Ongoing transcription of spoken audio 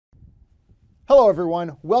Hello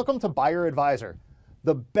everyone, welcome to Buyer Advisor,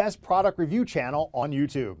 the best product review channel on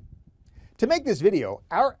YouTube. To make this video,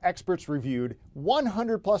 our experts reviewed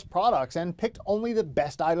 100 plus products and picked only the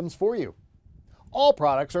best items for you. All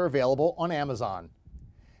products are available on Amazon.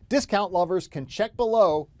 Discount lovers can check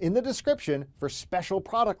below in the description for special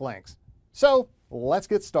product links. So let's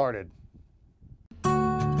get started.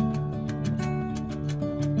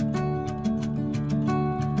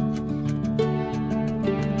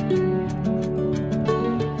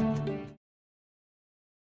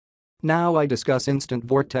 Now I discuss Instant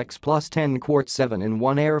Vortex Plus 10 quart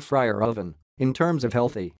 7-in-1 air fryer oven. In terms of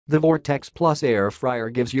healthy, the Vortex Plus air fryer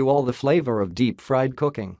gives you all the flavor of deep fried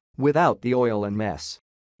cooking, without the oil and mess.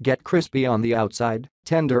 Get crispy on the outside,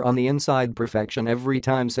 tender on the inside, perfection every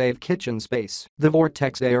time. Save kitchen space. The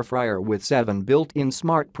Vortex air fryer with 7 built-in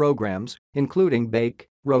smart programs, including bake,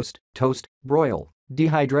 roast, toast, broil,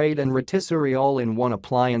 dehydrate and rotisserie, all in one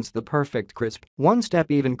appliance. The perfect crisp, one-step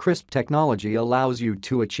even crisp technology allows you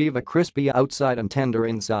to achieve a crispy outside and tender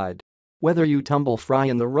inside. Whether you tumble fry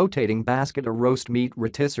in the rotating basket or roast meat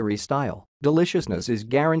rotisserie style, deliciousness is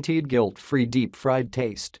guaranteed. Guilt-free deep fried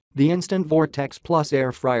taste. The Instant Vortex Plus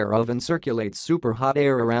air fryer oven circulates super hot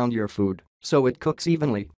air around your food, so it cooks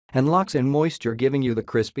evenly and locks in moisture, giving you the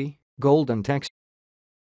crispy, golden texture.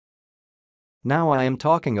 Now I am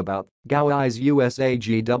talking about Gowai's USA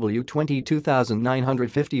GW20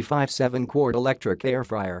 2955 7-quart electric air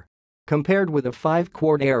fryer. Compared with a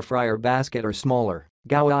 5-quart air fryer basket or smaller,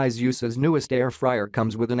 Gowai's USA's newest air fryer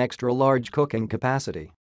comes with an extra large cooking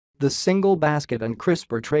capacity. The single basket and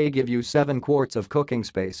crisper tray give you 7 quarts of cooking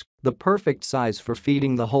space, the perfect size for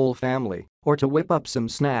feeding the whole family or to whip up some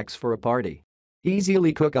snacks for a party.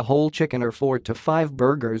 Easily cook a whole chicken or 4 to 5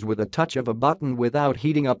 burgers with a touch of a button without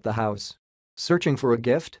heating up the house. Searching for a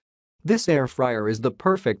gift? This air fryer is the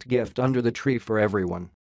perfect gift under the tree for everyone.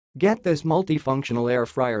 Get this multifunctional air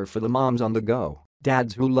fryer for the moms on the go,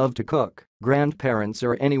 dads who love to cook, grandparents,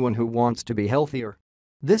 or anyone who wants to be healthier.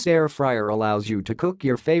 This air fryer allows you to cook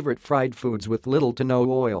your favorite fried foods with little to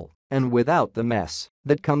no oil and without the mess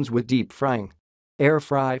that comes with deep frying. Air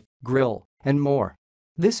fry, grill, and more.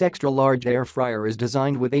 This extra large air fryer is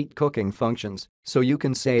designed with 8 cooking functions so you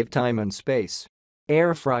can save time and space.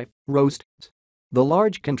 Air fry, roast. The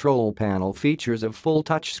large control panel features a full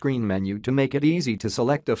touchscreen menu to make it easy to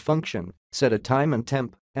select a function, set a time and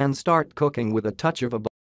temp, and start cooking with a touch of a button.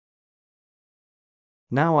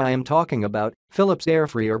 Now I am talking about Philips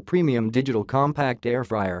AirFryer Premium Digital Compact Air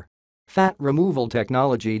Fryer. Fat removal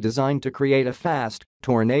technology designed to create a fast,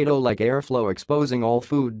 tornado-like airflow, exposing all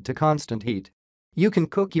food to constant heat. You can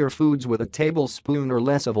cook your foods with a tablespoon or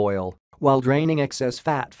less of oil, while draining excess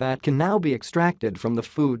fat. Fat can now be extracted from the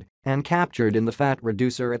food and captured in the fat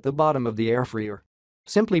reducer at the bottom of the air fryer.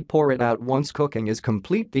 Simply pour it out once cooking is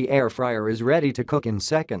complete. The air fryer is ready to cook in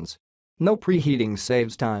seconds. No preheating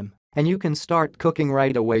saves time, and you can start cooking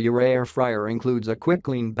right away. Your air fryer includes a quick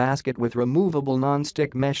clean basket with removable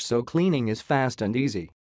non-stick mesh, so cleaning is fast and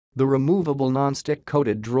easy. The removable non-stick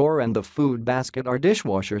coated drawer and the food basket are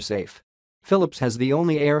dishwasher safe. Philips has the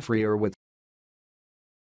only air fryer with.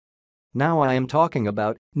 Now I am talking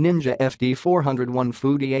about Ninja FD401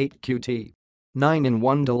 Foodie 8 QT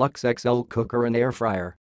 9-in-1 Deluxe XL Cooker and Air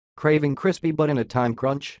Fryer. Craving crispy but in a time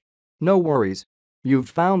crunch? No worries. You've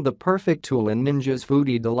found the perfect tool in Ninja's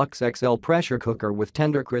Foodie Deluxe XL Pressure Cooker with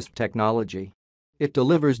tender crisp technology. It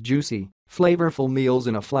delivers juicy, flavorful meals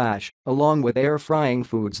in a flash, along with air frying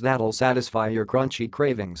foods that'll satisfy your crunchy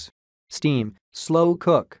cravings. Steam, slow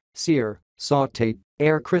cook, sear, saute,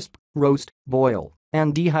 air crisp, roast, boil,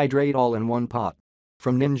 and dehydrate all in one pot.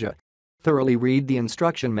 From Ninja. Thoroughly read the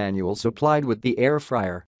instruction manual supplied with the air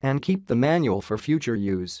fryer and keep the manual for future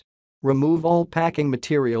use. Remove all packing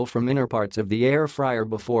material from inner parts of the air fryer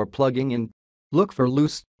before plugging in. Look for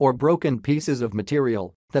loose or broken pieces of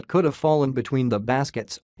material that could have fallen between the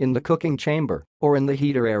baskets, in the cooking chamber, or in the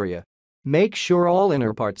heater area. Make sure all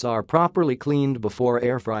inner parts are properly cleaned before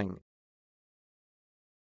air frying.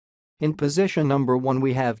 In position number 1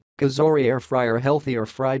 we have Kazori Air Fryer Healthier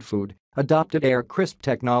Fried Food, adopted air crisp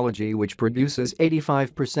technology which produces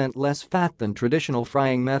 85% less fat than traditional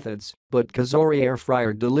frying methods, but Kazori Air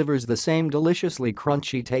Fryer delivers the same deliciously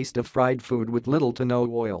crunchy taste of fried food with little to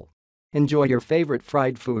no oil. Enjoy your favorite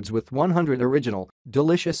fried foods with 100 original,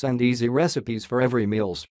 delicious and easy recipes for every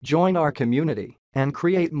meals. Join our community and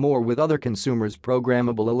create more with other consumers.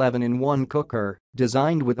 Programmable 11-in-1 cooker,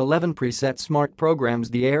 designed with 11 preset smart programs.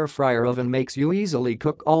 The air fryer oven makes you easily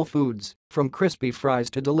cook all foods, from crispy fries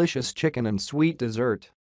to delicious chicken and sweet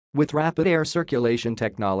dessert. With rapid air circulation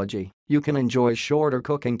technology, you can enjoy shorter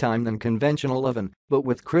cooking time than conventional oven, but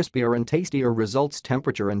with crispier and tastier results.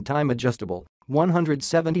 Temperature and time adjustable,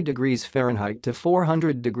 170 degrees Fahrenheit to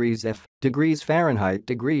 400 degrees Fahrenheit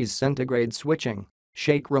degrees centigrade switching.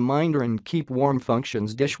 Shake reminder and keep warm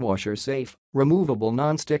functions. Dishwasher safe, removable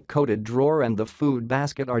non-stick coated drawer and the food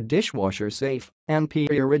basket are dishwasher safe. NP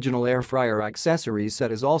original air fryer accessories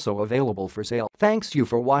set is also available for sale. Thanks you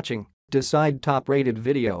for watching. Decide top rated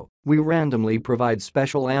video. We randomly provide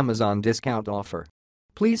special Amazon discount offer.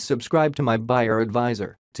 Please subscribe to my buyer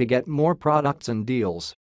advisor to get more products and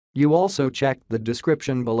deals. You also check the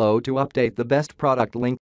description below to update the best product link.